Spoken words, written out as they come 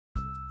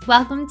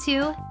Welcome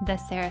to the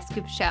Sarah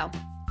Scoop Show.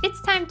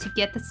 It's time to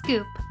get the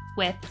scoop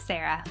with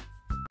Sarah.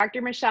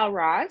 Dr. Michele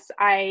Ross.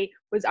 I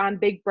was on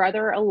Big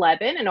Brother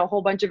 11 and a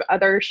whole bunch of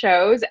other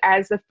shows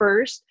as the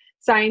first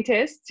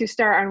scientist to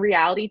star on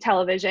reality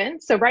television.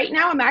 So right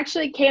now I'm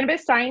actually a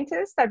cannabis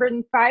scientist. I've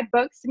written 5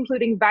 books,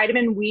 including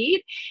Vitamin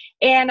Weed,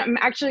 and I'm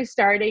actually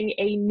starting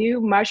a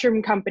new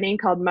mushroom company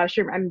called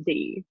Mushroom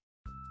MD.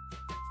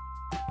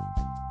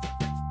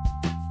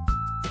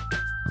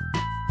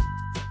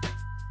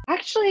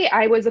 Actually,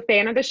 I was a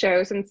fan of the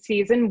show since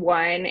season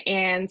 1,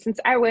 and since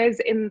I was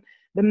in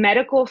the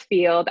medical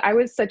field, I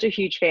was such a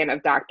huge fan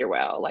of Dr.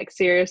 Will. Like,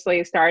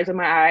 seriously, stars in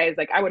my eyes.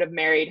 Like, I would have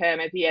married him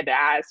if he had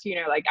asked,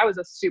 like I was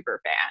a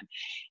super fan.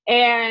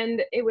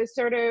 And it was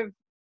sort of,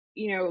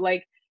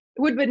 like,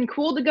 it would have been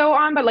cool to go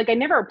on, but like I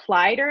never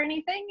applied or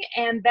anything.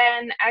 And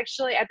then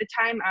actually at the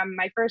time,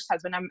 my first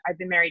husband, I've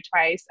been married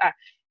twice,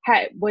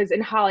 was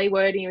in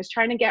Hollywood, and he was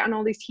trying to get on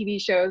all these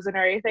TV shows and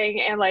everything.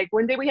 And like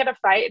one day we had a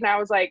fight, and I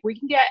was like,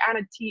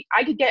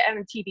 I could get on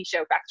a TV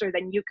show faster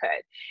than you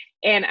could.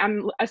 And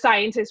I'm a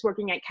scientist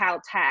working at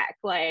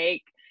Caltech,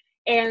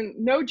 and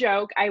no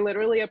joke, I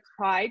literally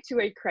applied to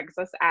a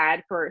Craigslist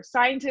ad for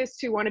scientists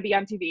who want to be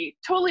on TV.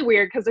 Totally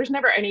weird, because there's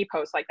never any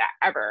post like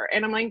that ever.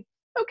 And I'm like,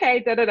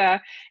 okay,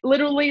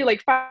 literally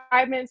like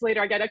 5 minutes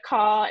later, I get a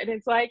call, and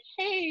it's like,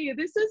 hey,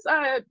 this is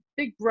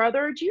Big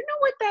Brother. Do you know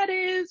what that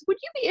is? Would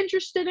you be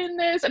interested in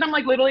this? And I'm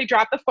like, literally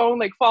drop the phone,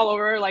 like fall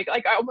over, like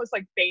I almost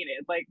like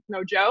fainted, like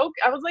no joke.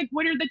 I was like,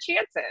 what are the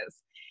chances?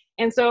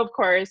 And so, of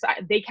course,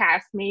 they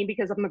cast me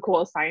because I'm the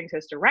coolest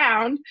scientist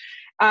around.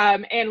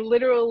 And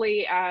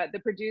literally, the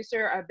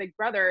producer of Big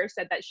Brother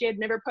said that she had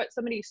never put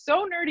somebody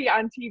so nerdy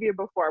on TV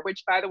before,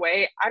 which, by the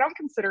way, I don't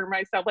consider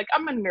myself, like,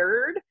 I'm a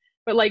nerd,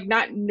 but like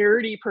not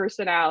nerdy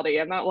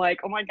personality. I'm not like,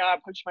 oh my God,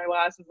 push my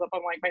glasses up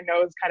on like my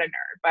nose kind of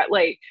nerd. But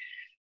like,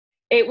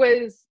 it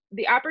was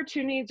the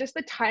opportunity, just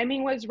the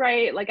timing was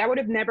right. Like, I would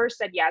have never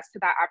said yes to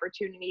that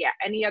opportunity at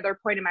any other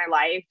point in my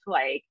life.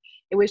 Like,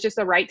 it was just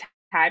the right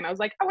time. I was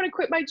like, I want to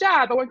quit my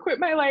job. I want to quit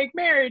my like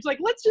marriage. Like,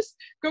 let's just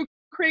go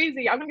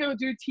crazy. I'm gonna go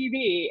do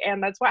TV.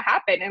 And that's what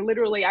happened. And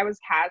literally I was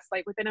cast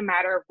like within a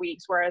matter of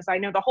weeks, whereas I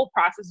know the whole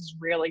process is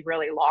really,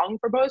 really long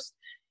for most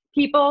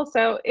people.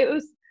 So it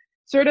was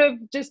sort of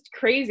just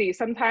crazy.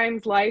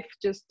 Sometimes life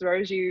just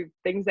throws you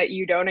things that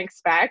you don't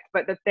expect.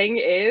 But the thing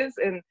is,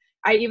 and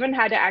I even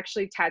had to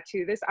actually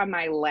tattoo this on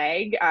my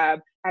leg,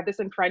 have this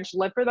in French,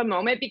 live for the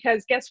moment,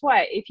 because guess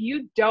what? If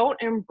you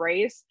don't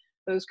embrace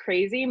those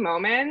crazy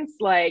moments,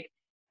 like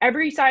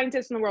every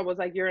scientist in the world was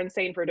like, you're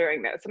insane for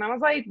doing this. And I was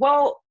like,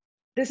 well,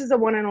 this is a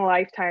one in a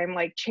lifetime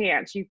like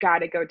chance. You got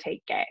to go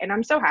take it. And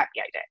I'm so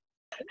happy I did.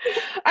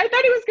 I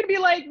thought it was gonna be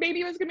like,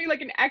 maybe it was gonna be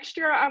like an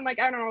extra on like,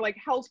 I don't know, like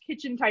Hell's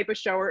Kitchen type of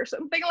show or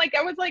something. Like,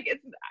 I was like,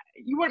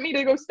 you want me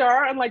to go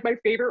star on like my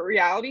favorite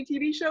reality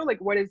TV show?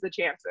 Like, what is the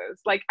chances?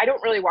 Like, I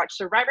don't really watch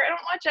Survivor. I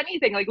don't watch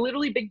anything. Like,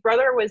 literally Big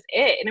Brother was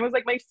it. And it was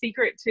like my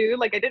secret too.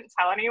 Like, I didn't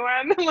tell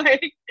anyone.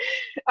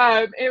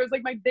 It was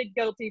like my big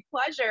guilty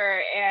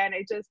pleasure, and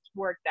it just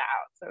worked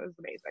out. So it was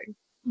amazing.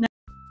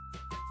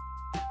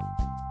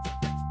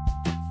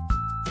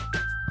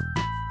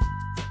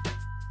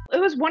 It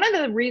was one of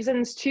the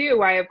reasons too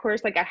why, of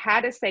course, like I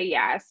had to say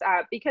yes,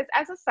 because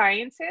as a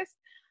scientist,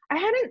 I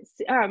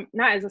hadn't,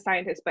 not as a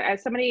scientist, but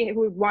as somebody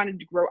who wanted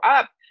to grow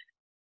up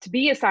to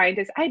be a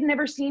scientist, I had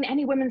never seen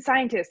any women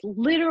scientists.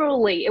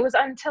 Literally, it was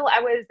until I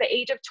was the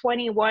age of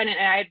 21 and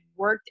I had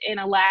worked in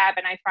a lab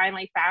and I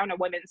finally found a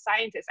women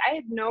scientist. I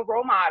had no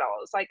role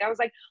models. Like, I was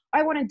like,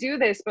 I want to do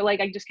this, but like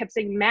I just kept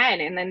saying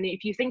men. And then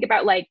if you think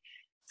about like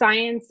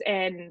science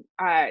and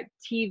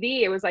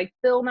TV, it was like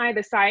Bill Nye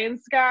the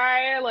Science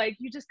Guy. Like,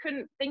 you just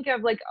couldn't think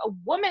of like a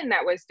woman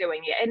that was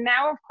doing it. And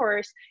now, of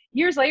course,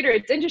 years later,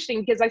 it's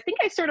interesting because I think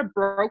I sort of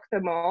broke the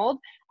mold.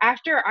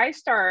 After I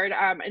started,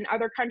 in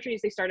other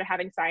countries, they started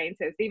having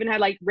scientists. They even had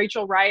like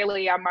Rachel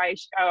Riley on my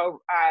show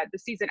the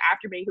season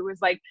after me, who was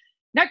like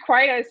not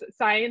quite as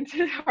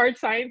hard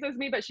science as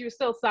me, but she was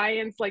still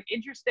science, like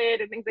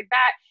interested and things like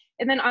that.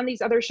 And then on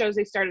these other shows,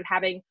 they started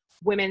having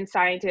women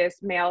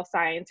scientists, male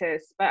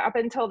scientists. But up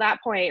until that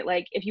point,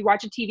 like if you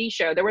watch a TV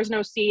show, there was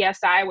no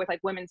CSI with like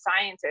women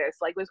scientists,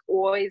 like it was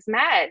always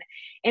men.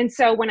 And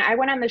so when I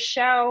went on the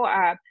show,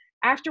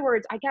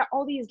 afterwards, I got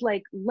all these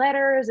like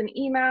letters and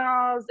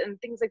emails and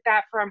things like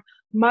that from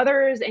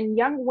mothers and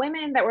young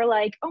women that were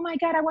like, oh my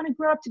God, I want to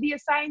grow up to be a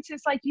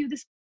scientist like you.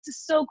 This is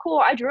so cool.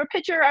 I drew a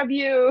picture of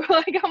you.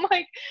 Like, I'm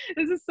like,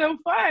 this is so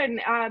fun.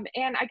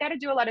 And I got to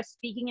do a lot of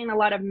speaking and a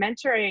lot of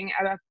mentoring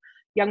of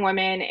young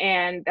women.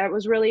 And that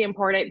was really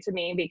important to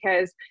me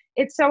because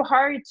it's so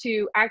hard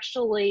to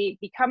actually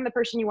become the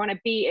person you want to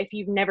be if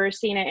you've never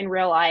seen it in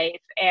real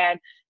life. And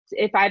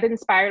if I've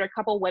inspired a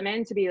couple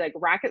women to be like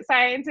rocket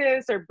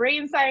scientists or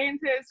brain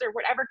scientists or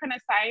whatever kind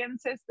of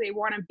scientists they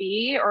want to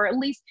be, or at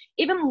least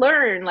even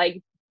learn,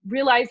 like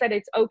realize that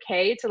it's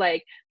okay to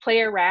like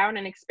play around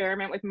and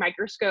experiment with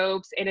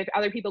microscopes. And if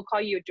other people call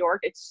you a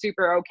dork, it's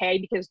super okay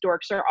because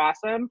dorks are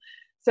awesome.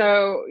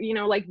 So,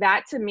 like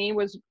that to me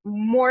was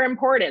more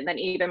important than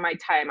even my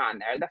time on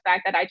there. The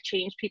fact that I've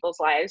changed people's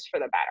lives for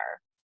the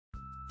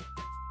better.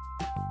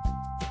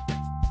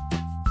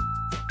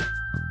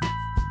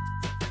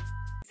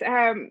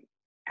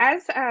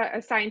 as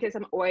a scientist,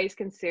 I'm always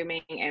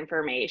consuming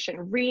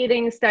information,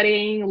 reading,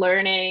 studying,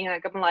 learning.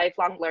 Like I'm a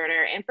lifelong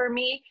learner. And for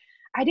me,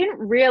 I didn't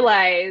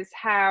realize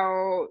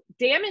how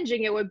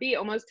damaging it would be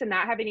almost to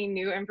not have any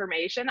new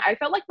information. I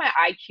felt like my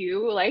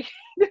IQ like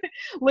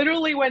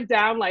literally went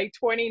down like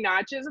 20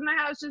 notches in the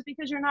house just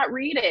because you're not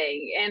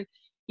reading. And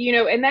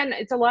then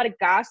it's a lot of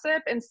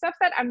gossip and stuff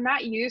that I'm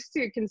not used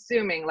to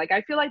consuming. Like,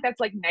 I feel like that's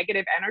like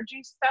negative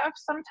energy stuff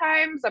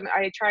sometimes.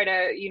 I try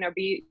to,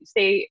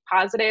 stay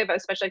positive,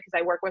 especially because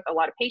I work with a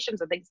lot of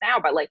patients and things now.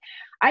 But like,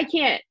 I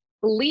can't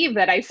believe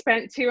that I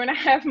spent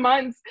 2.5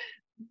 months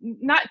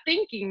not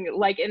thinking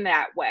like in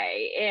that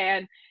way.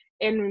 And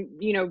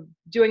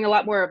doing a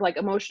lot more of like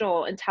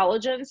emotional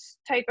intelligence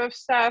type of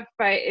stuff.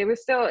 But it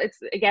was still,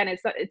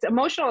 it's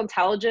emotional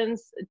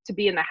intelligence to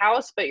be in the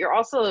house, but you're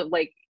also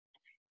like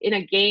in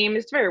a game.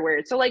 It's very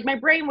weird. So like my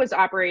brain was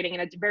operating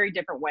in a very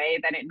different way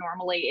than it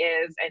normally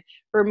is. And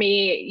for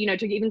me,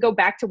 to even go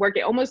back to work,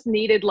 it almost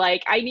needed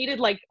I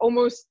needed like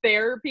almost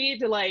therapy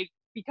to like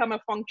become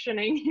a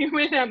functioning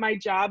human at my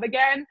job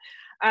again.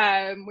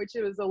 Which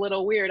it was a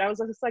little weird. I was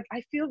just like,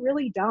 I feel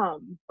really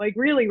dumb, like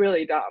really,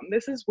 really dumb.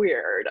 This is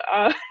weird.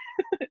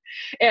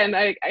 And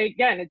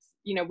again, it's,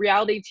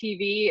 reality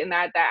TV and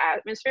that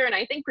atmosphere. And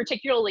I think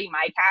particularly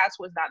my cast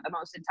was not the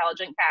most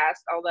intelligent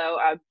cast, although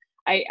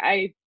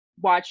I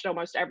watched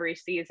almost every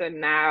season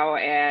now.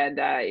 And,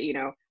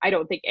 I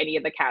don't think any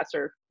of the casts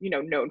are,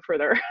 known for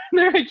their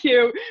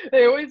IQ.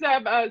 They always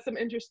have some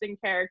interesting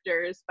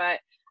characters, but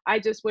I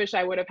just wish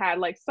I would have had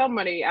like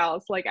somebody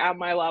else like at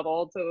my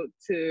level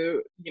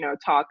to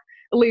talk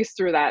at least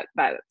through that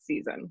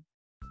season.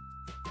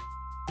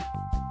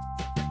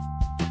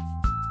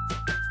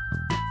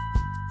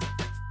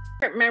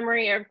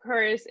 Memory, of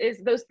course,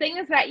 is those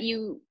things that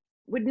you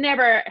would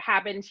never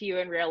happen to you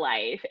in real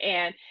life.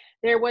 And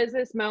there was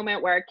this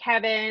moment where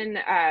Kevin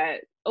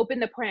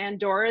opened the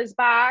Pandora's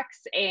box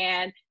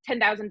and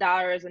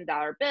 $10,000 in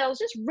dollar bills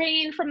just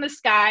rained from the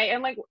sky.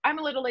 And like, I'm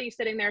literally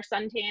sitting there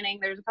sun tanning.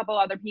 There's a couple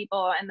other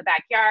people in the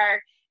backyard.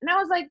 And I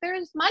was like,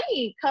 there's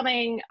money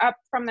coming up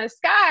from the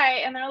sky.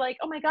 And they're like,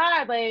 oh my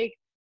God, like,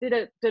 did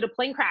a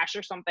plane crash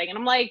or something? And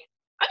I'm like,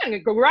 I'm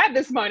gonna go grab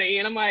this money.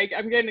 And I'm like,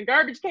 I'm getting a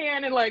garbage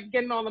can and like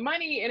getting all the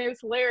money. And it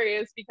was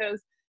hilarious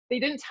because they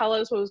didn't tell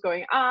us what was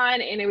going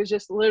on. And it was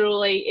just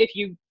literally, if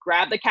you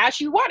grab the cash,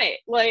 you won it.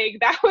 Like,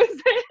 that was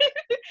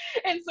it.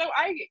 And so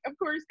I, of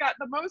course, got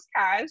the most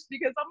cash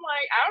because I'm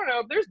like, I don't know,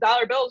 if there's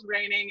dollar bills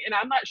raining and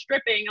I'm not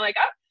stripping, like,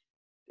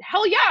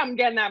 hell yeah, I'm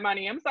getting that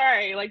money. I'm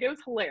sorry. Like, it was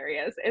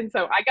hilarious. And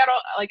so I got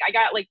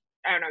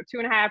I don't know,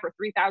 $2,500 or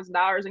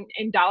 $3,000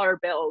 in dollar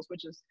bills,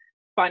 which is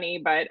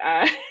funny, but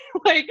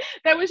like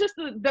that was just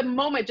the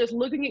moment, just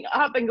looking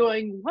up and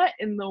going, what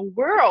in the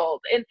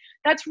world? And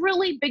that's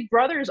really Big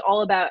Brother is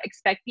all about.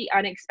 Expect the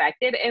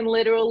unexpected. And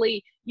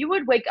literally you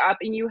would wake up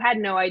and you had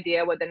no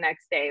idea what the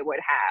next day would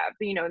have,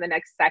 the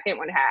next second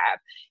would have,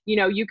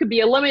 you could be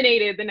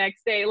eliminated the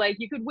next day, like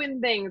you could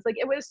win things. Like,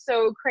 it was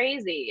so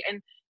crazy.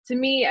 And to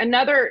me,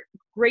 another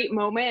great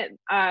moment,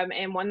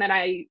 and one that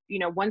I,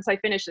 once I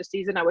finished the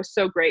season, I was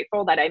so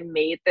grateful that I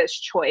made this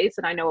choice.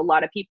 And I know a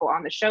lot of people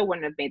on the show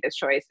wouldn't have made this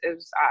choice. It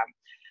was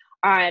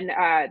on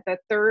the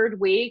third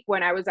week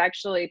when I was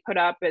actually put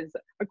up as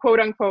a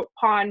quote unquote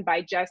pawn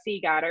by Jesse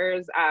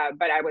Gatters,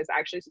 but I was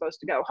actually supposed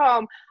to go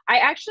home. I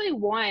actually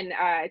won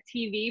a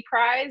TV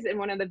prize in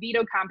one of the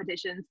veto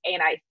competitions,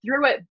 and I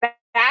threw it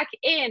back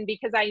in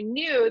because I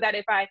knew that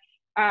if I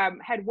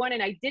had won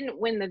and I didn't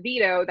win the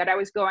veto, that I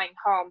was going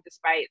home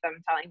despite them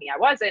telling me I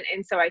wasn't.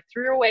 And so I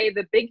threw away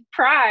the big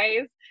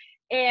prize,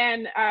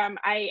 and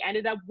I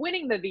ended up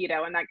winning the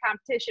veto in that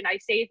competition. I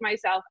saved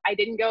myself. I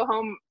didn't go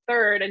home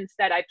third.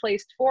 Instead, I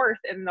placed fourth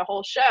in the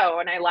whole show,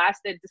 and I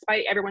lasted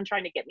despite everyone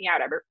trying to get me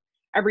out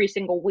every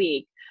single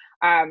week.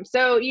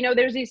 So,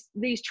 there's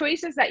these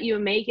choices that you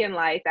make in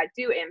life that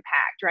do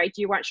impact, right?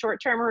 Do you want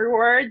short-term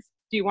rewards?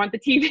 Do you want the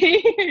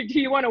TV? Or do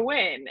you want to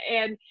win?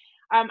 And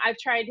I've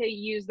tried to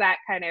use that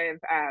kind of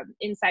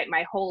insight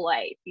my whole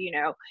life.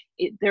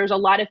 There's a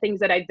lot of things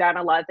that I've done,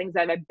 a lot of things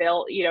that I've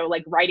built,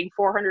 like writing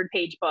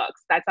 400-page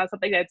books. That's not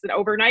something that's an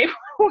overnight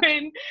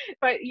win,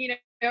 but,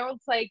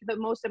 it's like the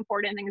most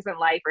important things in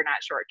life are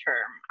not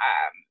short-term,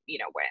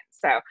 wins.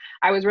 So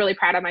I was really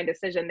proud of my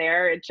decision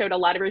there. It showed a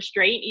lot of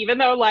restraint, even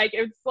though like,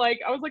 it's like,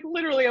 I was like,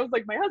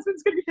 my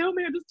husband's going to kill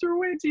me. I just threw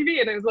away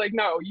TV. And it was like,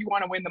 no, you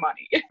want to win the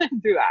money.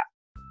 Do that.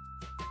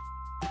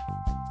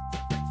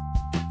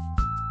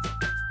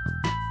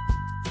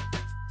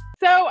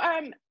 So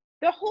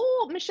the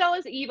whole Michele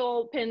is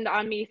evil pinned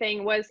on me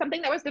thing was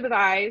something that was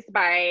devised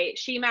by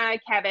Shima,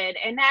 Kevin,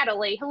 and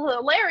Natalie, who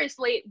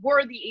hilariously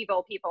were the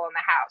evil people in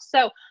the house.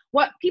 So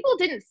what people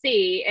didn't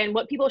see, and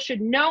what people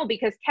should know,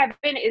 because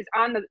Kevin is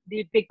on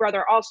the Big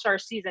Brother All-Star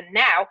season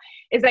now,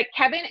 is that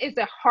Kevin is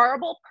a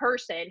horrible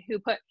person who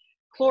put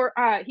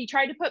he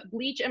tried to put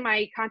bleach in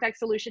my contact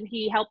solution.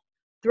 He helped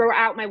throw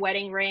out my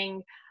wedding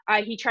ring.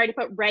 He tried to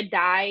put red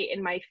dye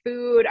in my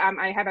food.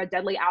 I have a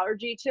deadly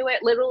allergy to it.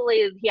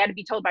 Literally, he had to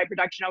be told by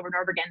production over and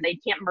over again, they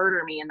can't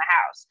murder me in the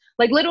house.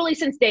 Like literally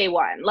since day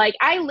one. Like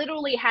I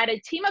literally had a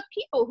team of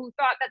people who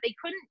thought that they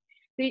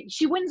couldn't.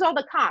 She wins all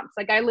the comps.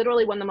 Like I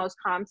literally won the most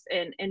comps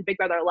in Big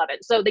Brother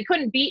 11. So they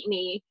couldn't beat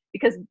me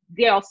because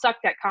they all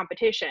sucked at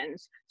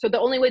competitions. So the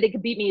only way they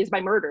could beat me is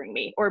by murdering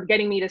me or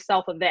getting me to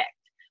self-evict,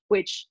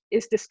 which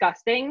is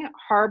disgusting,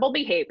 horrible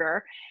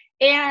behavior.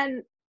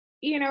 And,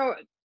 you know,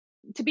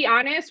 to be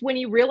honest, when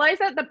you realize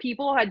that the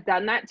people had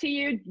done that to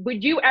you,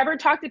 would you ever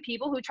talk to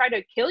people who try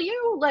to kill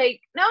you?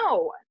 Like,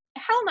 no,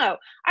 hell no.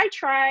 I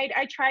tried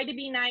to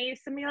be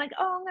nice and be like,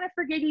 oh, I'm going to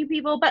forgive you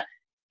people. But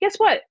guess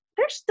what?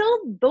 There's still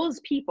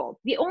those people.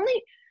 The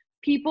only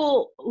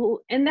people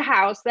in the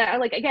house that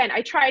like, again,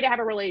 I try to have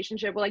a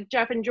relationship with like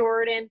Jeff and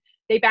Jordan.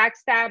 They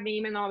backstabbed me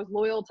even though I was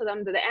loyal to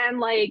them to the end.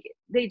 Like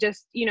they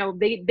just, you know,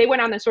 they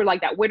went on this sort of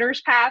like that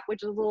winner's path,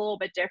 which is a little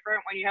bit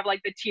different when you have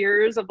like the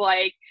tiers of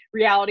like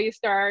reality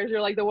stars.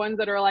 You're like the ones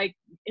that are like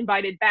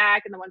invited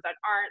back and the ones that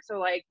aren't. So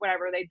like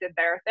whatever, they did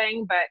their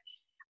thing.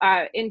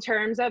 But in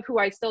terms of who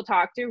I still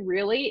talk to,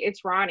 really,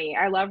 it's Ronnie.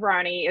 I love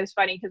Ronnie. It was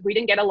funny because we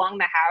didn't get along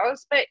the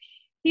house, but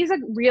he's a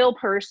real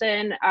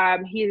person.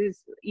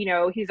 He's, you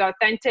know, he's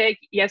authentic.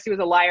 Yes, he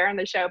was a liar on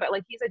the show, but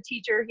like he's a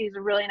teacher. He's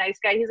a really nice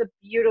guy. He's a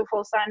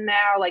beautiful son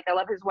now. Like I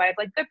love his wife,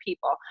 like good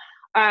people.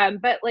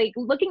 But like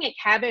looking at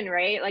Kevin,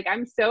 right? Like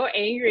I'm so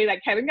angry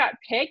that Kevin got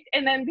picked.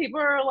 And then people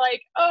are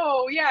like,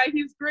 oh yeah,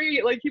 he's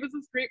great. Like he was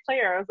this great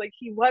player. I was like,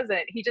 he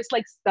wasn't. He just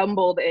like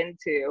stumbled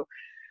into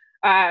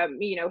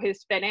you know,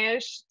 his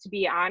finish, to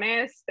be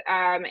honest.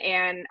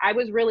 And I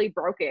was really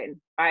broken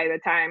by the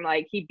time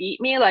like he beat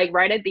me, like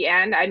right at the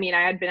end. I mean,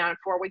 I had been on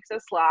 4 weeks of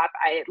slop.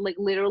 I like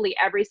literally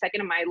every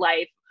second of my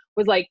life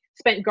was like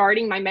spent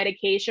guarding my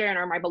medication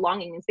or my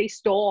belongings. They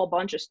stole a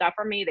bunch of stuff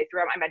from me. They threw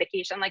out my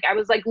medication. Like I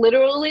was like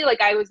literally like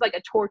I was like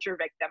a torture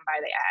victim by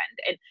the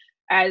end.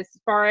 And as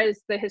far as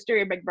the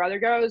history of Big Brother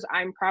goes,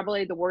 I'm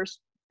probably the worst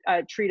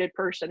treated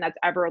person that's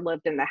ever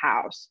lived in the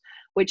house,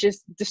 which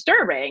is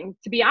disturbing,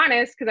 to be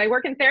honest, because I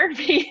work in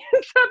therapy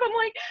and stuff. I'm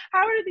like, how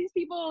are these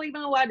people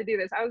even allowed to do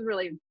this? I was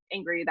really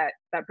angry that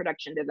that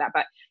production did that.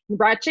 But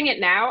watching it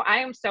now, I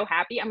am so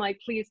happy. I'm like,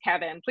 please,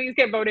 Kevin, please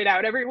get voted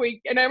out every week.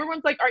 And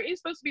everyone's like, aren't you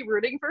supposed to be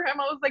rooting for him?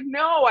 I was like,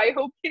 no, I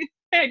hope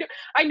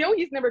I know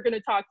he's never going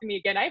to talk to me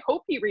again. I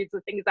hope he reads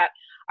the things that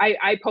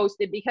I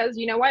posted, because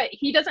you know what?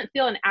 He doesn't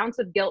feel an ounce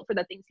of guilt for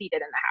the things he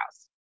did in the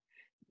house.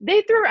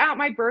 They threw out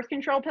my birth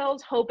control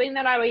pills hoping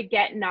that I would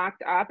get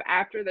knocked up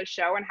after the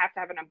show and have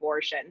to have an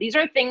abortion. These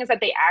are things that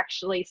they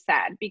actually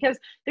said, because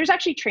there's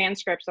actually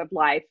transcripts of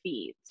live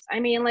feeds. I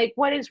mean, like,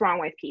 what is wrong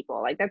with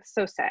people? Like, that's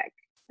so sick.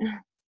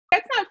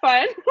 That's not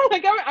fun.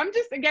 Like, I'm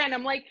just, again,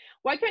 I'm like,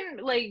 why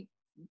couldn't, like,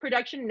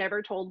 production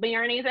never told me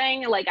or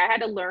anything? Like, I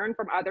had to learn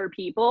from other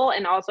people,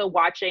 and also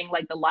watching,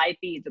 like, the live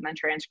feeds and then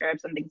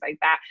transcripts and things like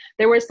that.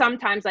 There were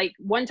sometimes, like,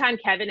 one time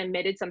Kevin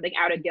admitted something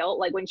out of guilt.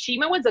 Like, when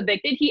Shima was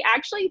evicted, he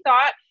actually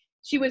thought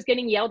she was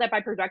getting yelled at by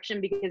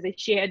production because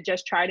she had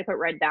just tried to put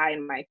red dye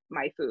in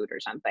my food or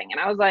something. And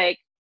I was like,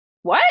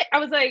 what? I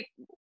was like,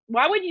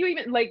 why would you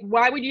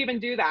even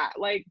do that?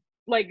 Like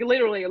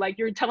literally, like,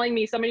 you're telling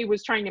me somebody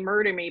was trying to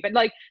murder me, but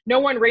like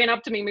no one ran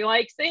up to me and be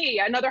like, see,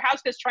 another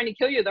house is trying to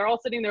kill you. They're all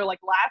sitting there like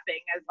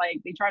laughing as like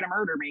they try to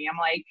murder me. I'm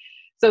like,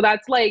 so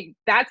that's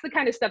the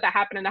kind of stuff that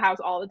happened in the house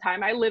all the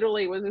time. I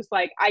literally was just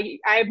like, I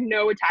have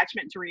no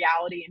attachment to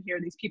reality, and here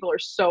these people are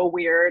so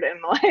weird. And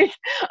like,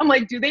 I'm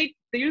like, do they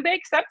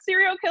accept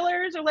serial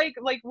killers, or like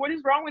what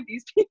is wrong with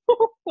these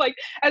people? Like,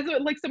 as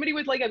like somebody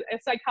with like a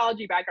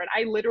psychology background,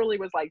 I literally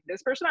was like,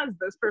 this person has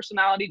this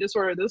personality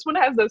disorder, this one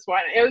has this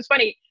one. It was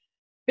funny.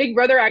 Big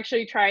Brother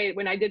actually tried,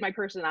 when I did my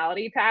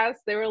personality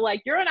test, they were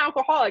like, you're an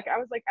alcoholic. I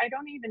was like, I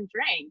don't even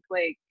drink.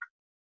 Like,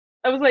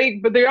 I was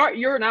like, but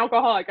you're an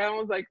alcoholic. I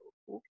was like,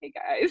 okay,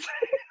 guys.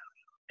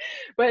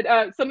 But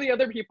some of the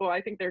other people,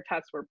 I think their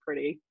tests were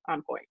pretty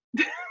on point.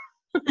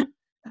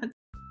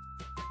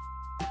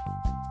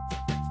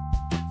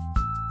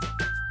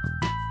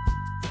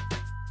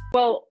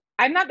 Well,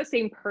 I'm not the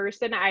same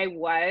person I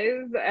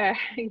was,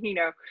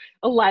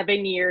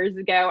 11 years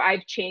ago.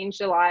 I've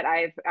changed a lot.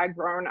 I've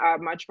grown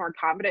much more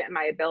confident in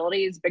my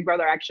abilities. Big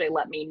Brother actually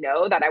let me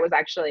know that I was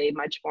actually a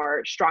much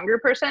more stronger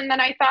person than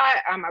I thought.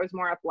 I was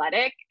more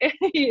athletic.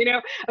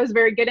 I was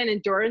very good in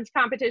endurance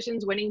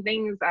competitions, winning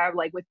things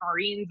like with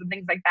Marines and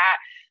things like that.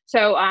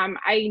 So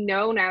I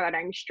know now that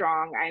I'm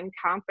strong. I'm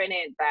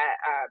confident that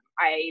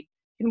I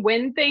can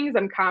win things.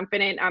 I'm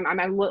confident. I'm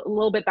a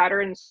little bit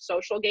better in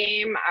social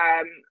game.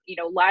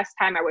 Last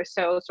time I was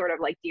so sort of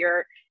like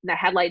deer in the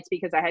headlights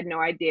because I had no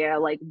idea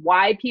like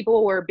why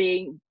people were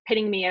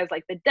pitting me as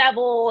like the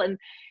devil and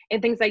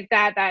things like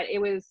that, that it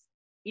was,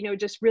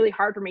 just really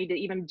hard for me to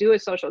even do a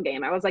social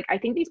game. I was like, I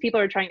think these people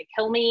are trying to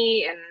kill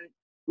me, and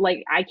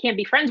like, I can't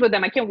be friends with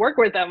them. I can't work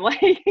with them. Like,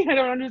 I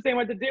don't understand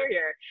what to do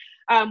here.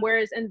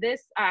 Whereas in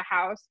this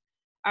house,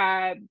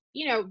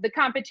 the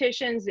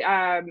competitions,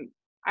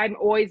 I'm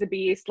always a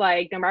beast.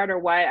 Like no matter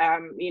what,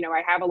 you know,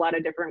 I have a lot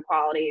of different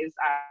qualities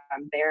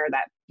there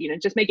that, you know,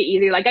 just make it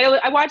easy. Like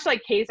I watch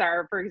like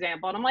Kesar, for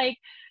example, and I'm like,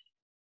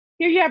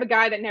 here you have a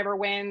guy that never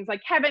wins.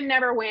 Like Kevin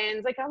never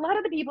wins. Like a lot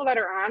of the people that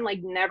are on like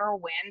never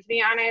win, to be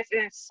honest.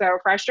 And it's so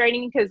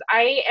frustrating because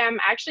I am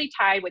actually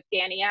tied with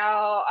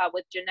Danielle,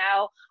 with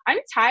Janelle. I'm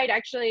tied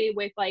actually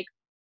with like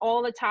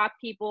all the top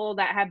people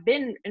that have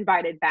been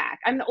invited back.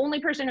 I'm the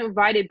only person who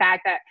invited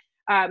back that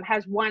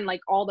has won like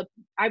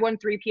I won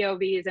 3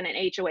 POVs and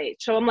an HOH.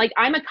 So I'm like,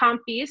 I'm a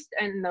comp beast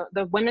and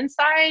the women's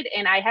side,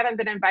 and I haven't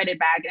been invited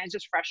back. And it's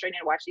just frustrating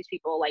to watch these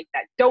people like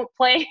that don't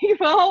play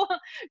well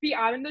be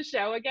on the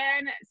show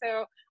again.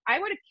 So I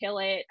would kill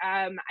it.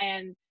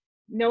 And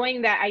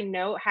knowing that I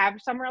have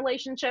some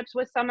relationships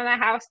with some of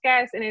the house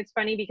guests. And it's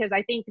funny because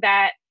I think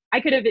that I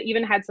could have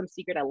even had some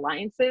secret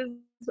alliances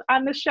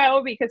on the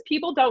show because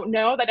people don't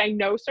know that I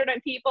know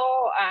certain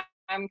people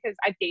because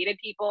I've dated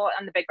people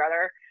on the Big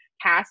Brother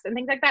cast and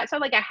things like that. So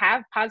like I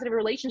have positive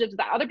relationships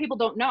that other people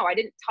don't know. I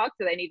didn't talk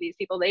to any of these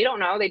people. They don't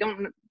know.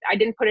 I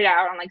didn't put it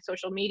out on like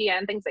social media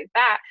and things like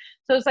that.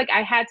 So it's like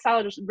I had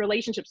solid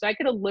relationships. So I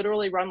could have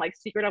literally run like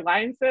secret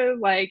alliances,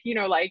 like, you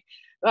know, like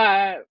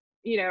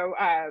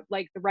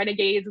like the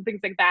Renegades and things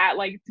like that.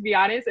 Like, to be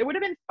honest, it would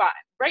have been fun.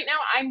 Right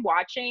now I'm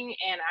watching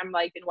and I'm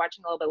like been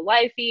watching a little bit of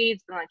live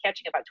feeds and like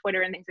catching up on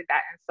Twitter and things like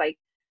that. And it's like,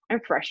 I'm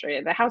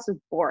frustrated. The house is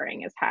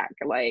boring as heck.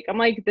 Like, I'm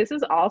like, this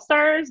is All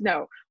Stars?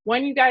 No.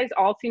 One, you guys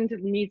all seem to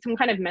need some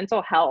kind of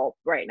mental help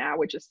right now,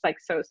 which is like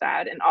so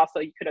sad. And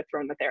also you could have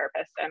thrown the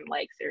therapist and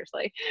like,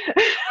 seriously.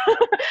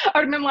 I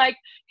would have been like,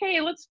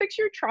 hey, let's fix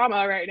your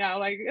trauma right now.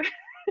 Like,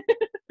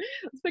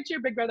 let's fix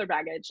your Big Brother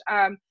baggage.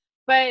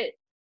 But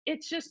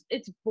it's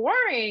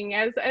boring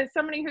as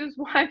somebody who's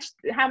watched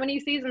how many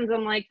seasons.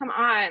 I'm like, come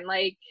on,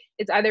 like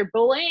it's either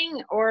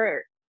bullying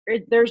or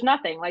there's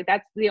nothing. Like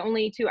that's the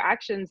only 2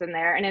 actions in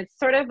there, and it's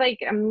sort of like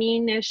a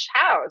meanish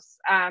house,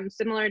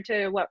 similar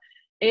to what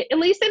at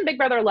least in Big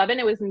Brother 11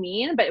 it was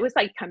mean, but it was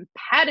like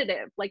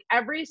competitive. Like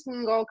every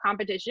single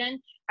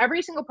competition,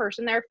 every single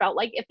person there felt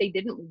like if they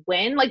didn't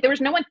win, like there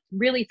was no one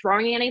really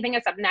throwing anything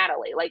except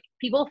Natalie. Like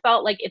people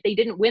felt like if they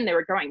didn't win they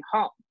were going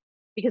home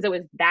because it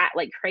was that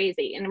like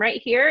crazy. And right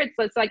here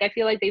it's like I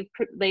feel like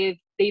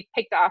they've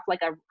picked off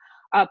like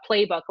a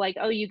playbook, like,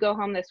 oh, you go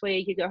home this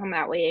week, you go home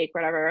that week,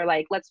 whatever.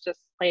 Like, let's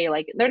just play.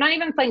 Like, they're not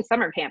even playing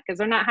summer camp because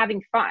they're not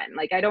having fun.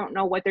 Like, I don't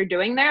know what they're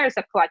doing there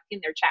except collecting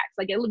their checks.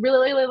 Like, it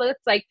really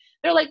looks like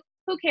they're like,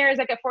 who cares?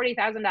 I got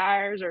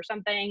 $40,000 or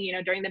something, you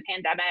know, during the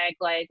pandemic.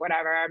 Like,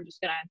 whatever. I'm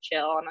just gonna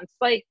chill. And it's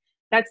like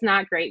that's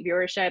not great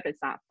viewership.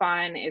 It's not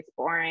fun. It's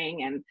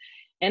boring.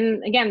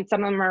 And again,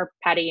 some of them are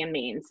petty and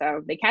mean.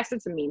 So they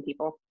casted some mean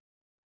people.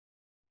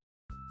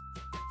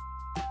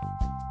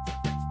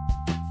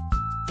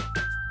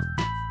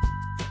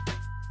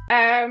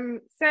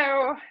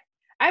 So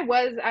I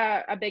was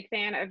a big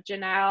fan of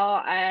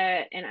Janelle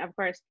and of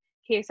course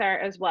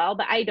Kesar as well,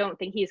 but I don't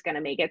think he's going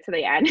to make it to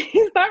the end.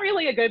 He's not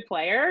really a good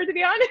player, to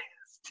be honest.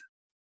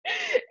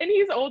 And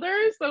he's older,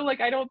 so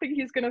like I don't think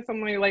he's gonna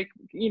suddenly like,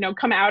 you know,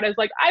 come out as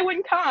like I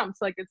win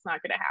comps. Like it's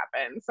not gonna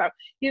happen. So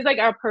he's like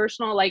a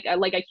personal like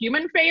a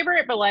human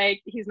favorite, but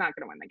like he's not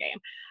gonna win the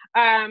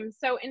game.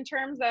 So in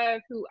terms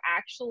of who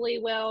actually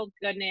will,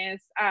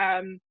 goodness,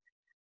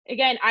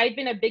 again, I've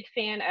been a big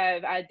fan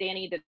of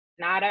Danny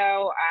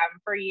Donato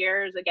for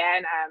years.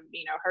 Again,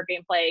 you know, her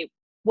gameplay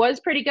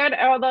was pretty good,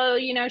 although,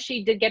 you know,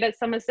 she did get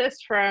some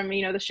assists from,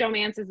 you know, the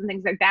showmances and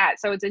things like that.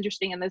 So it's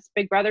interesting in this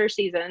Big Brother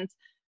seasons,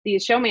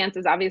 these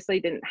showmances obviously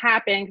didn't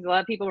happen because a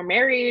lot of people were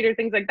married or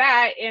things like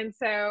that. And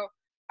so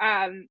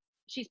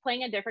she's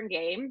playing a different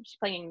game. She's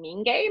playing a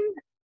mean game.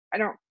 I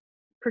don't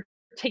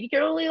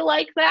particularly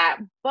like that,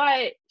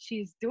 but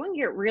she's doing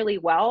it really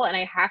well. And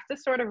I have to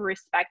sort of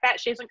respect that.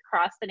 She hasn't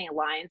crossed any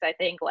lines, I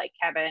think, like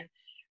Kevin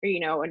or, you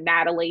know,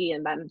 Natalie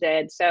and them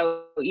did.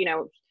 So, you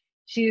know,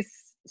 she's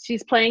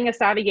playing a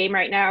savvy game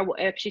right now.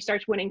 If she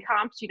starts winning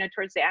comps, you know,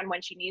 towards the end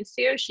when she needs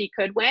to, she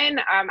could win.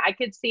 I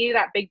could see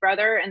that Big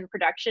Brother and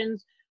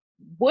productions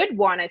would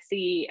want to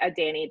see a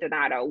Danny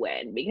Donato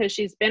win because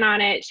she's been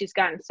on it. She's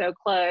gotten so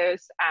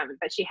close,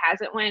 but she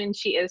hasn't won. And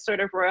she is sort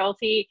of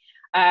royalty.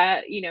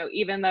 You know,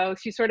 even though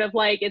she's sort of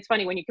like, it's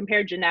funny when you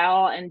compare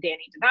Janelle and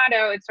Danny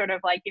Donato, it's sort of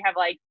like you have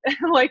like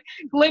like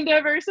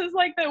Linda versus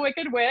like the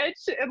Wicked Witch,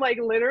 and like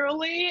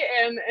literally,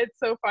 and it's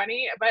so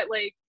funny, but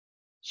like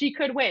she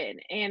could win.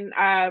 And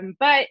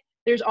but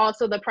there's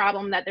also the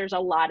problem that there's a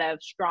lot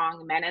of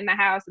strong men in the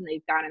house and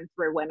they've gotten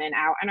 3 women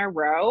out in a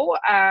row.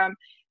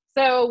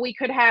 So we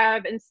could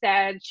have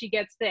instead, she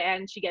gets the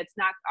end, she gets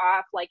knocked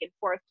off like in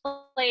 4th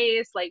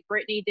place, like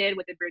Brittany did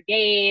with the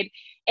Brigade.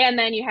 And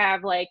then you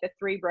have like the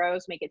 3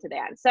 bros make it to the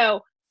end. So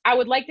I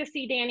would like to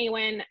see Danny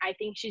win. I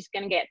think she's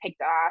going to get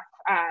picked off.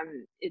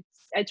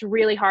 It's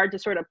really hard to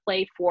sort of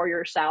play for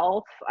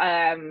yourself.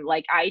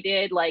 Like I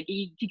did, like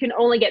you can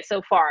only get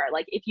so far.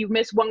 Like if you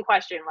miss one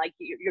question, like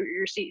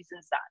your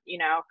season's done, you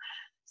know?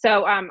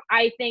 So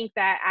I think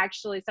that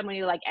actually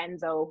somebody like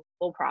Enzo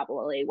will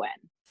probably win.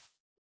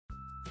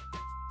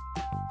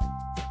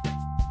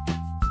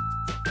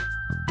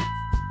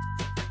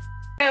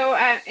 So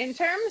In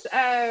terms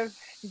of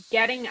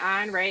getting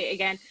on, right?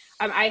 Again,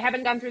 I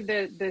haven't gone through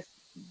the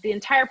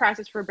entire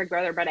process for Big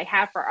Brother, but I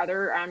have for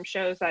other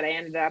shows that I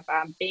ended up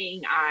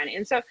being on.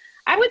 And so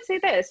I would say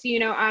this,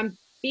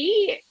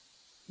 be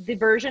the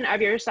version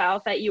of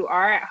yourself that you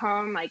are at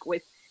home, like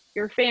with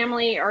your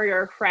family or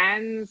your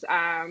friends,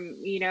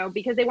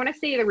 because they want to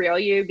see the real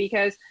you.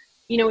 Because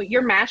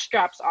your mask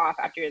drops off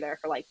after you're there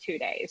for like 2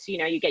 days.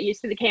 You get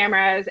used to the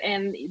cameras,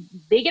 and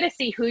they get to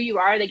see who you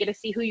are. They get to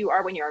see who you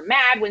are when you're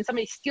mad, when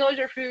somebody steals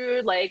your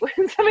food, like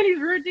when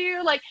somebody's rude to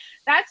you. Like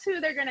that's who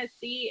they're gonna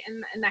see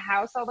in the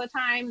house all the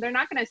time. They're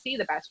not gonna see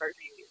the best version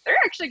of you. They're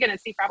actually gonna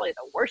see probably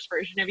the worst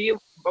version of you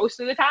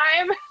most of the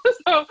time.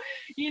 So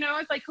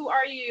it's like, who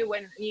are you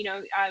when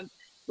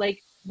like,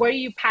 what are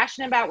you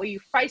passionate about? What are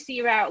you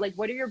feisty about? Like,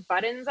 what are your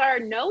buttons are?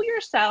 Know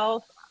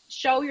yourself,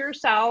 show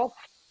yourself.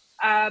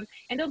 And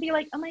they'll be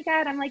like, oh my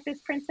God, I'm like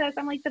this princess.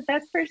 I'm like the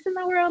best person in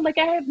the world. Like,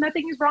 I have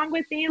nothing's wrong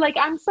with me. Like,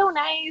 I'm so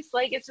nice.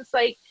 Like, it's just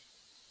like,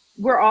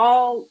 we're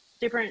all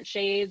different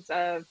shades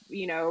of,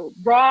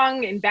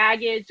 wrong and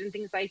baggage and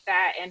things like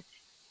that. And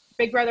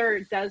Big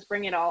Brother does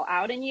bring it all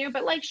out in you,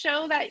 but like,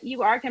 show that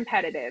you are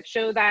competitive,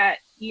 show that,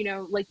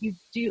 like you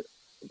do.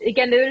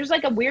 Again, there's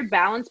like a weird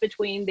balance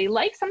between, they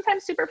like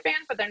sometimes super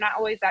fans, but they're not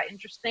always that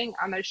interesting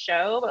on the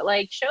show. But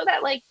like, show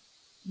that like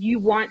you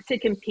want to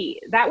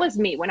compete. That was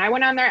me when I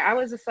went on there. I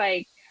was just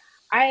like,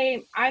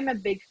 I'm a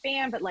big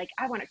fan, but like,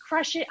 I want to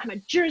crush it. I'm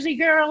a Jersey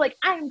girl. Like,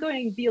 I'm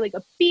going to be like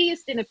a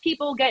beast. And if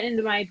people get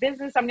into my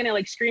business, I'm going to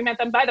like scream at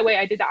them. By the way,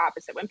 I did the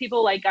opposite. When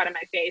people like got in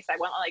my face, I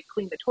went like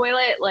clean the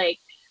toilet. Like,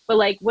 but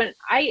like when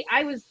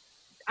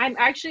I'm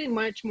actually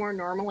much more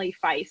normally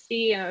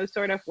feisty, and it was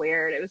sort of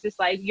weird. It was just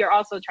like, you're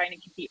also trying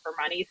to compete for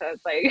money. So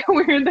it's like a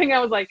weird thing. I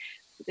was like,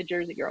 the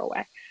Jersey girl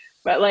way.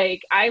 But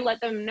like, I let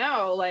them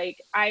know, like,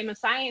 I'm a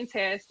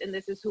scientist and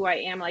this is who I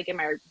am, like in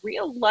my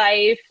real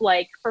life,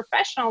 like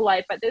professional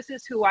life, but this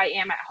is who I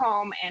am at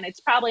home. And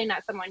it's probably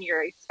not someone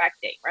you're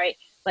expecting, right?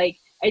 Like,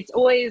 it's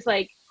always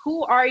like,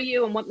 who are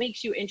you and what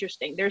makes you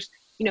interesting? There's,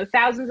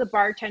 thousands of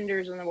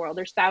bartenders in the world.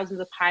 There's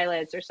thousands of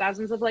pilots. There's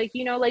thousands of like,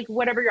 like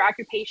whatever your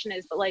occupation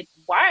is, but like,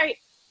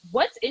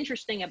 what's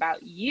interesting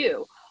about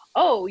you?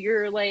 Oh,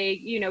 you're like,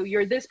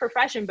 you're this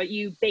profession, but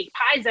you bake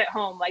pies at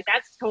home. Like,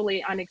 that's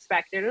totally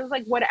unexpected. It was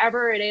like,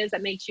 whatever it is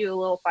that makes you a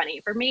little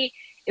funny. For me,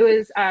 it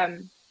was,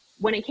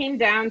 when it came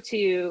down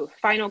to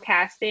final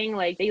casting,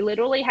 like they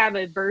literally have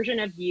a version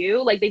of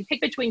you, like they pick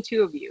between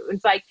two of you.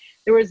 It's like,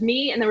 there was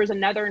me and there was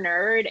another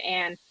nerd,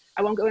 and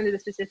I won't go into the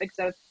specifics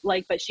of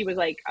like, but she was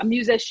like a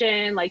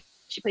musician, like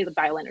she played the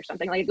violin or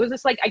something. Like, it was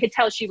just like, I could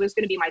tell she was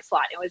going to be my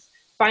slot. It was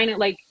fine.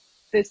 Like,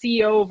 the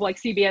CEO of like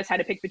CBS had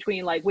to pick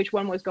between like which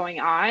one was going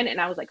on. And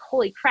I was like,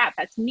 holy crap,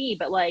 that's me,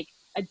 but like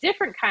a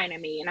different kind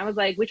of me. And I was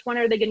like, which one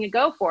are they going to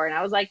go for? And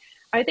I was like,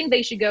 I think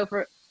they should go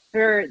for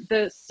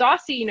the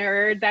saucy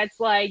nerd that's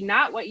like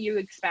not what you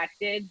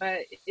expected, but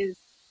is,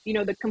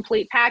 the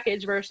complete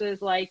package,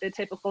 versus like the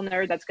typical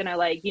nerd that's going to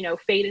like,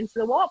 fade into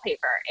the wallpaper.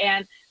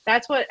 And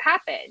that's what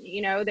happened.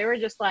 They were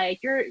just like,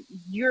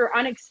 you're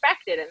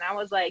unexpected. And I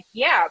was like,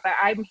 yeah, but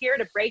I'm here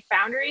to break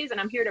boundaries, and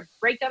I'm here to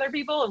break other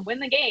people and win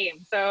the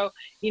game. So,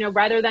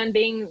 rather than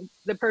being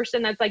the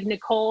person that's like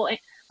Nicole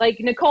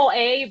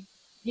A,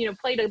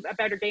 played a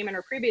better game in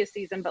her previous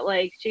season, but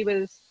like, she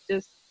was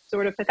just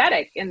sort of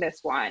pathetic in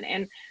this one.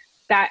 And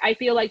that, I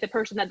feel like the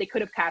person that they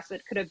could have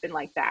casted could have been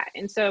like that.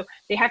 And so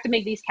they have to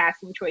make these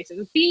casting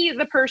choices. Be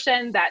the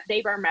person that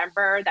they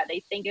remember, that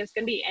they think is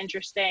going to be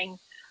interesting,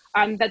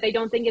 that they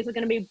don't think is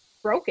going to be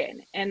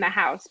broken in the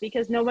house,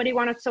 because nobody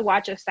wants to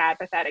watch a sad,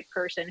 pathetic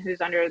person who's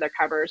under their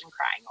covers and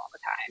crying all the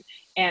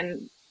time.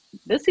 And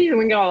this season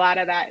we get a lot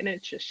of that, and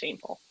it's just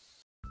shameful.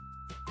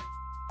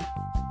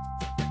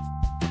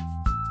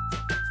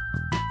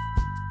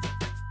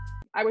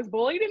 I was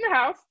bullied in the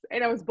house,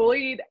 and I was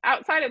bullied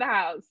outside of the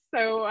house.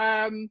 So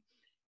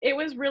it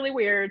was really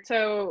weird.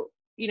 So,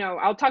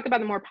 I'll talk about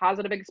the more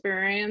positive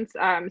experience.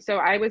 So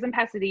I was in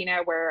Pasadena,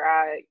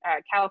 where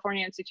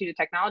California Institute of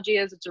Technology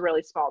is. It's a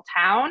really small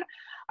town.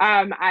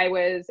 I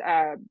was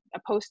a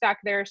postdoc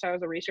there, so I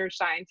was a research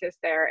scientist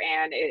there.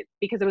 And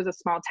because it was a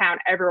small town,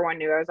 everyone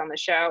knew I was on the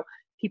show.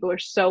 People are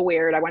so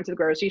weird. I went to the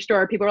grocery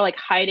store. People were like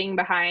hiding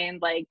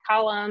behind like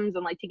columns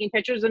and like taking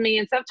pictures of me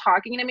and stuff,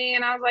 talking to me.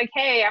 And I was like,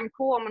 hey, I'm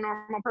cool. I'm a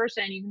normal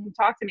person. You can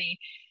talk to me.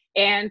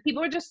 And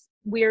people were just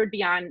weird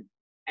beyond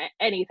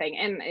anything.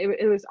 And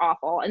it was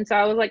awful. And so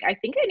I was like, I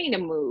think I need to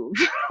move.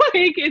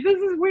 Like,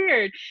 this is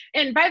weird.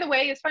 And by the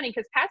way, it's funny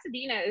because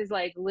Pasadena is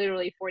like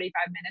literally 45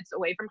 minutes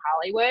away from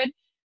Hollywood,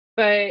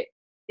 but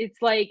it's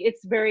like,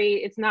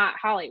 it's not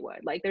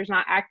Hollywood. Like, there's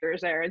not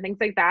actors there and things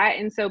like that.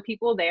 And so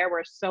people there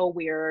were so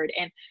weird.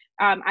 And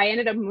I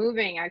ended up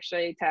moving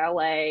actually to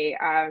LA,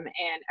 and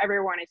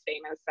everyone is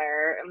famous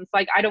there. And it's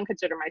like, I don't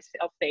consider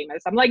myself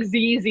famous. I'm like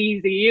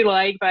ZZZ,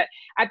 like, but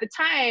at the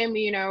time,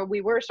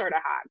 we were sort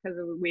of hot because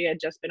we had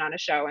just been on a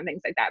show and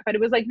things like that. But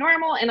it was like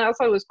normal. And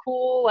also it was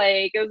cool.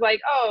 Like, it was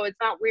like, oh, it's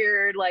not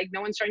weird. Like, no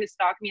one's trying to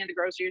stalk me at the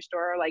grocery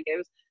store. Like, it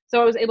was,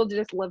 so I was able to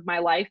just live my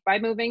life by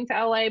moving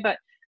to LA. But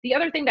the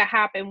other thing that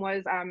happened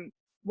was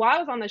while I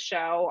was on the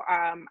show,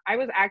 I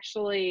was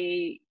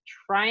actually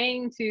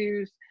trying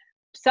to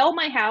sell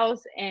my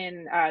house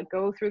and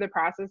go through the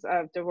process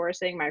of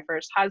divorcing my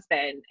first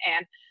husband.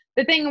 And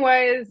the thing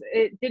was,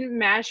 it didn't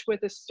mesh with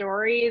the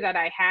story that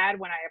I had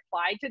when I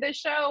applied to this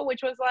show,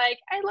 which was like,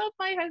 I love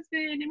my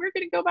husband and we're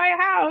going to go buy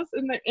a house.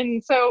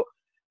 And so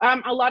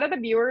a lot of the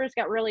viewers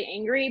got really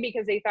angry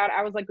because they thought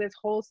I was like this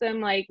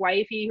wholesome, like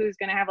wifey who's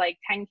going to have like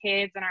 10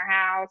 kids in our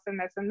house and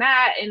this and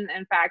that. And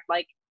in fact,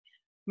 like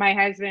my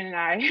husband and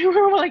I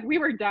were like, we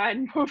were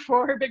done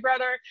before Big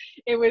Brother.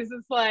 It was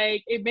just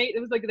like, it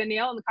was like the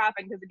nail in the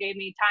coffin because it gave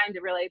me time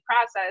to really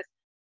process.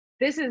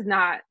 This is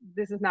not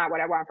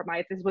what I want from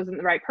life. This wasn't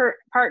the right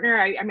partner.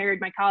 I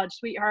married my college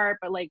sweetheart,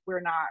 but like,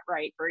 we're not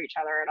right for each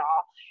other at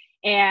all.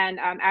 And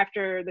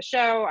after the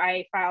show,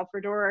 I filed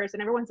for divorce,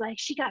 and everyone's like,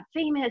 she got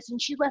famous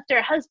and she left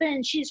her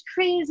husband. She's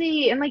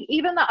crazy. And like,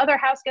 even the other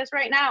house guests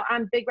right now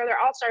on Big Brother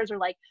All Stars are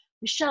like,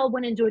 Michele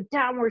went into a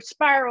downward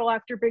spiral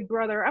after Big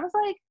Brother. I was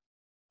like,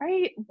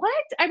 right,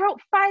 what? I wrote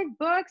 5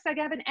 books. I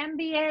have an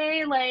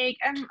MBA. Like,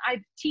 I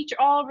teach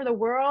all over the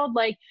world.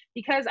 Like,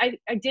 because I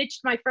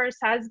ditched my first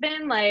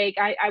husband, like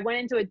I went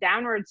into a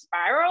downward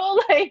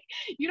spiral. Like,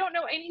 you don't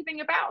know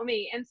anything about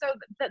me. And so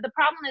the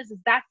problem is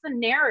that's the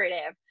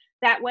narrative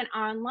that went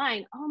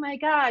online. Oh my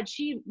God,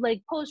 she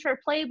like posed for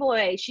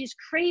Playboy. She's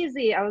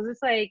crazy. I was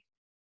just like,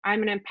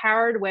 I'm an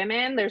empowered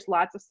woman. There's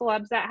lots of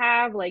celebs that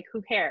have, like,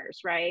 who cares,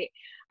 right?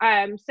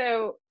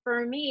 So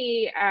for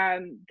me,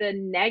 the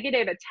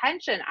negative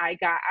attention I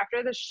got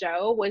after the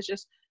show was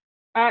just,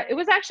 it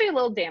was actually a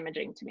little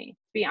damaging to me,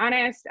 to be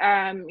honest.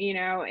 You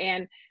know,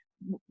 and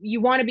you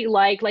want to be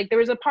like there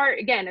was a part,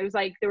 again, it was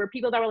like there were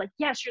people that were like,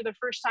 yes, you're the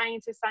first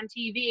scientist on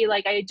TV,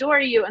 like I adore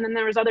you. And then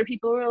there was other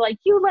people who were like,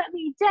 you let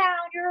me down,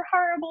 you're a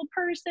horrible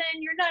person,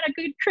 you're not a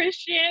good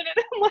Christian,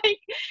 and I'm like,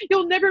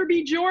 you'll never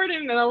be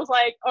Jordan. And I was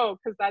like, oh,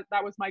 because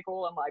that was my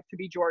goal in life, to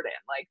be Jordan.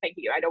 Like, thank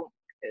you. I don't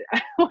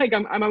like,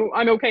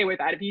 I'm okay with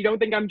that. If you don't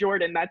think I'm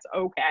Jordan, that's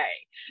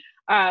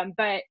okay.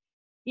 But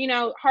you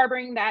know,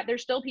 harboring that,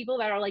 there's still people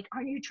that are like,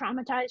 aren't you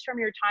traumatized from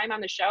your time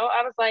on the show?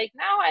 I was like,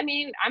 no, I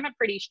mean, I'm a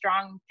pretty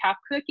strong, tough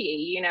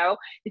cookie, you know.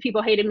 If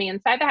people hated me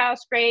inside the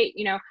house, great.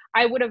 You know,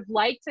 I would have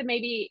liked to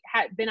maybe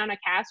have been on a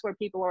cast where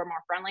people were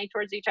more friendly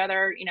towards each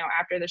other, you know,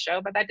 after the show,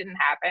 but that didn't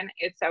happen.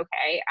 It's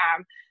okay.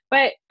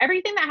 But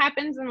everything that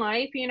happens in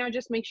life, you know,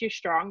 just makes you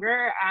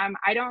stronger.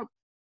 I don't,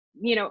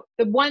 you know,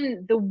 the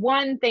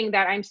one thing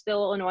that I'm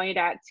still annoyed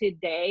at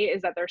today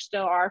is that there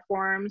still are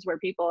forums where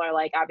people are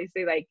like,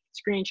 obviously, like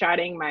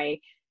screenshotting my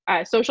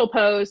social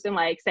posts and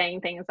like saying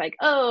things like,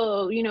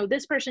 oh, you know,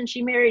 this person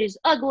she married is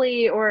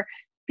ugly, or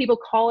people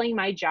calling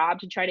my job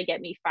to try to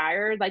get me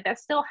fired. Like, that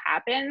still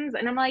happens.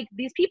 And I'm like,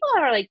 these people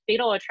are like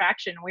fatal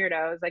attraction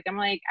weirdos. Like, I'm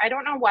like, I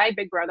don't know why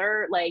Big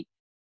Brother like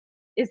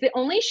is the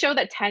only show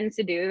that tends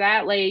to do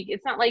that. Like,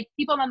 it's not like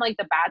people on like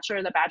The Bachelor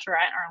or The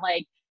Bachelorette are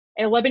like,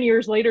 11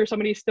 years later,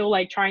 somebody's still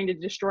like trying to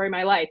destroy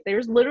my life.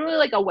 There's literally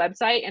like a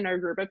website and a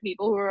group of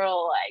people who are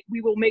like, we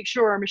will make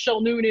sure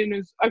Michele Noonan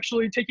is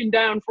actually taken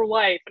down for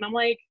life. And I'm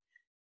like,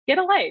 get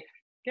a life,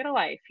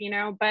 you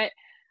know. But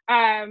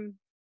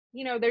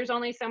you know, there's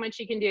only so much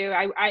you can do.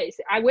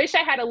 I wish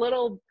I had a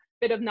little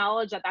bit of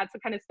knowledge that that's the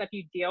kind of stuff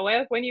you deal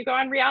with when you go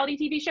on reality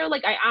TV show.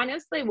 Like, I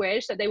honestly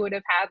wish that they would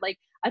have had like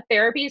a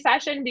therapy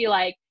session, be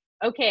like,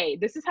 okay,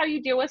 this is how you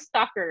deal with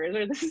stalkers,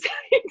 or this is how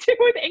you deal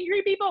with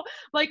angry people,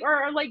 like,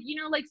 or like, you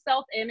know, like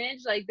self-image.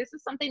 Like, this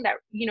is something that,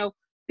 you know,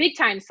 big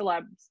time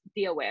celebs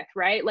deal with,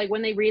 right? Like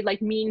when they read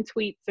like mean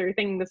tweets or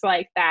things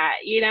like that,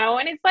 you know.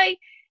 And it's like,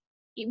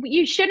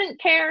 you shouldn't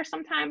care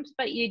sometimes,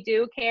 but you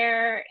do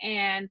care.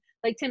 And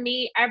like, to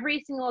me,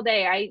 every single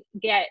day I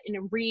get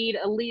and read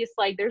at least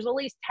like, there's at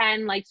least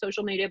 10 like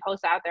social media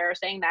posts out there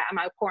saying that I'm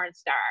a porn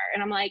star,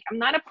 and I'm like, I'm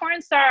not a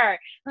porn star.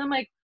 And I'm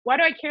like, why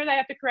do I care that I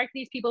have to correct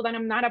these people that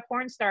I'm not a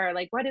porn star?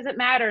 Like, what does it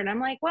matter? And I'm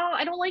like, well,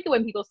 I don't like it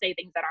when people say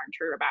things that aren't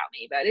true about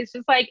me, but it's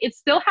just like, it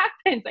still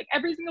happens like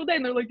every single day.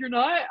 And they're like, you're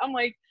not? I'm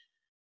like,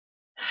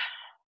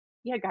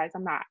 yeah, guys,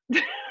 I'm not.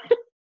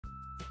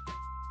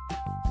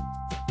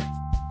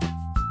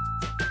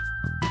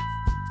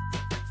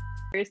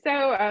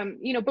 So,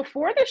 you know,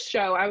 before the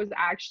show, I was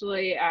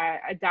actually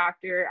a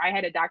doctor. I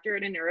had a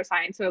doctorate in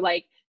neuroscience. So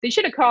like, they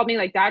should have called me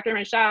like Dr.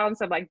 Michele and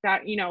stuff like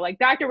that, you know, like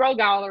Dr.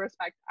 Roga, all the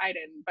respect, I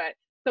didn't. But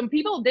some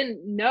people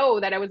didn't know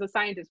that I was a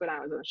scientist when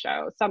I was on the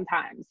show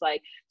sometimes.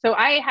 Like, so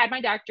I had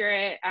my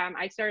doctorate.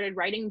 I started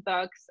writing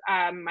books.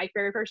 My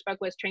very first book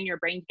was Train Your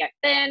Brain to Get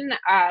Thin.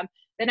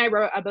 Then I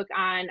wrote a book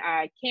on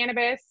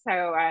cannabis.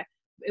 So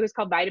it was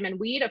called Vitamin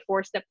Weed, a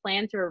 4-step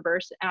plan to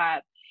reverse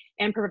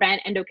and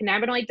prevent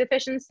endocannabinoid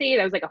deficiency.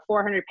 That was like a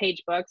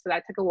 400-page book. So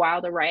that took a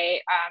while to write.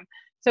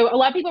 So a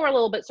lot of people were a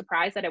little bit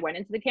surprised that I went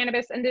into the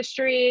cannabis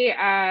industry.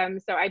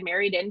 So I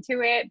married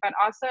into it, but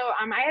also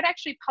I had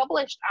actually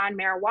published on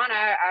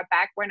marijuana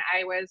back when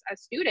I was a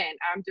student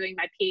doing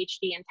my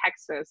PhD in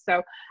Texas.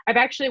 So I've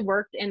actually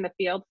worked in the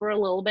field for a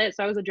little bit.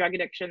 So I was a drug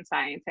addiction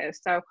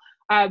scientist. So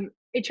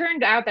it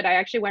turned out that I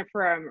actually went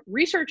from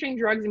researching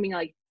drugs and being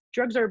like,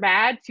 drugs are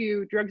bad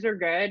to drugs are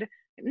good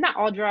not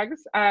all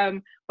drugs,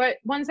 but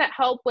ones that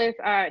help with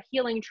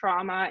healing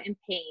trauma and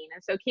pain.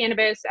 And so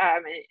cannabis,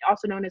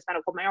 also known as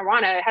medical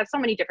marijuana, has so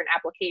many different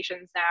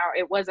applications now.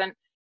 It wasn't,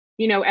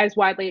 as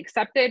widely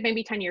accepted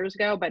maybe 10 years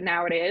ago, but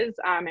now it is.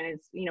 And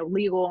it's,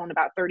 legal in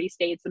about 30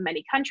 states and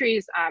many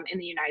countries in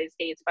the United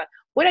States. But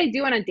what I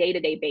do on a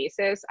day-to-day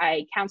basis,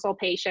 I counsel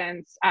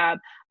patients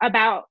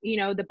about,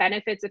 the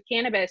benefits of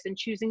cannabis and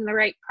choosing the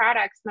right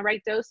products and the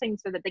right dosing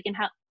so that they can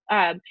help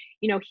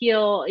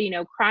heal,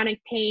 chronic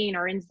pain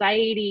or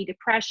anxiety,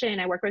 depression.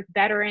 I work with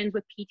veterans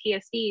with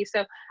PTSD.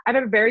 So I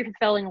have a very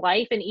fulfilling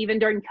life. And even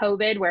during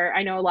COVID, where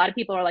I know a lot of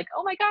people are like,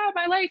 oh my God,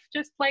 my life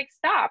just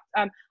stopped.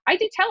 I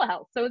do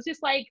telehealth. So it's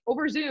just like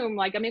over Zoom,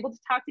 like I'm able to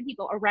talk to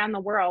people around the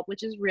world,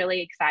 which is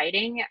really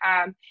exciting.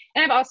 And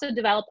I've also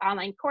developed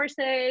online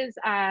courses.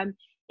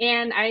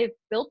 And I've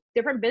built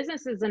different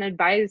businesses and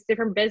advised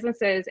different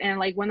businesses. And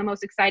like one of the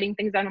most exciting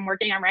things that I'm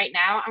working on right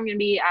now, I'm going to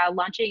be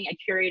launching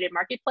a curated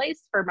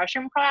marketplace for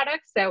mushroom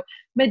products. So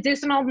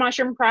medicinal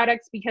mushroom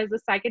products, because the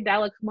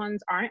psychedelic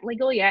ones aren't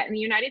legal yet in the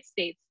United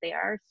States. They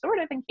are sort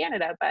of in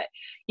Canada, but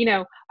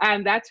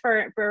that's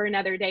for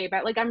another day.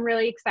 But like, I'm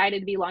really excited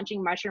to be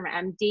launching Mushroom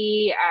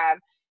MD.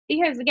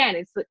 Because again,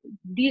 it's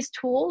these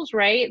tools,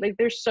 right? Like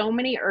there's so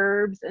many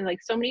herbs and like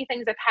so many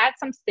things that had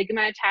some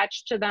stigma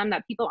attached to them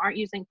that people aren't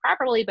using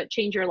properly, but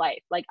change your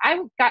life. Like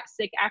I got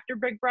sick after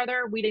Big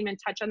Brother. We didn't even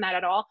touch on that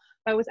at all.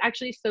 But I was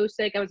actually so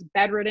sick. I was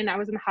bedridden. I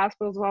was in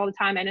hospitals all the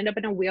time. I ended up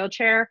in a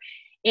wheelchair.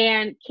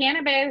 And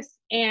cannabis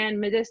and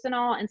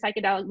medicinal and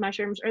psychedelic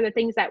mushrooms are the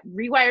things that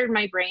rewired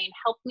my brain,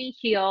 helped me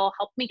heal,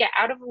 helped me get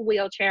out of a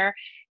wheelchair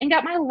and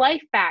got my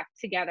life back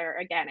together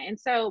again. And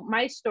so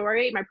my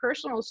story, my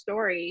personal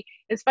story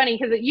is funny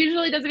because it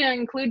usually doesn't even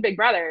include Big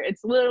Brother.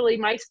 It's literally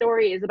my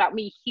story is about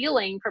me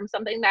healing from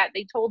something that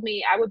they told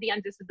me I would be on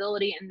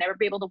disability and never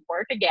be able to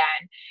work again,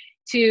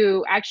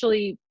 to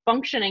actually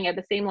functioning at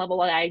the same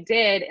level that I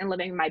did and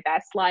living my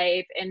best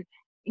life and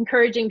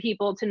encouraging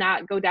people to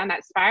not go down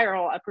that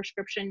spiral of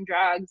prescription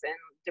drugs and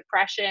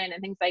depression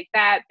and things like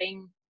that,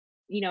 being,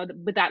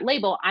 with that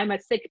label, I'm a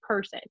sick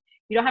person.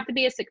 You don't have to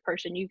be a sick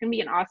person. You can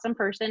be an awesome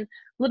person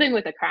living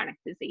with a chronic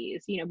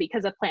disease,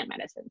 because of plant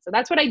medicine. So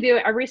that's what I do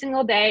every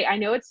single day. I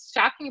know it's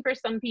shocking for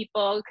some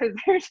people because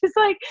they're just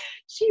like,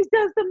 she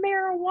does the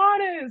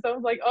marijuana. So I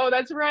was like, oh,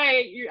 that's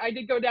right. I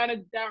did go down a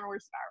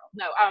downward spiral.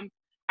 No,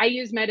 I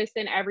use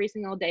medicine every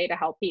single day to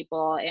help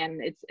people,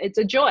 and it's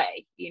a joy,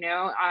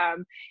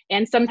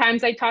 and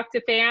sometimes I talk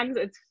to fans.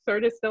 It's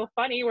sort of still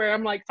funny where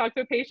I'm like, talk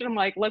to a patient. I'm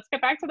like, let's get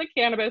back to the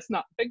cannabis,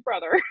 not Big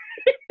Brother.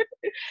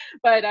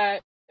 But, I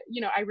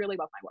really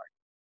love my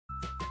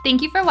work.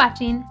 Thank you for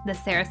watching The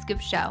Sarah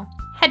Scoop Show.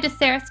 Head to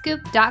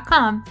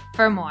sarahscoop.com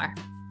for more.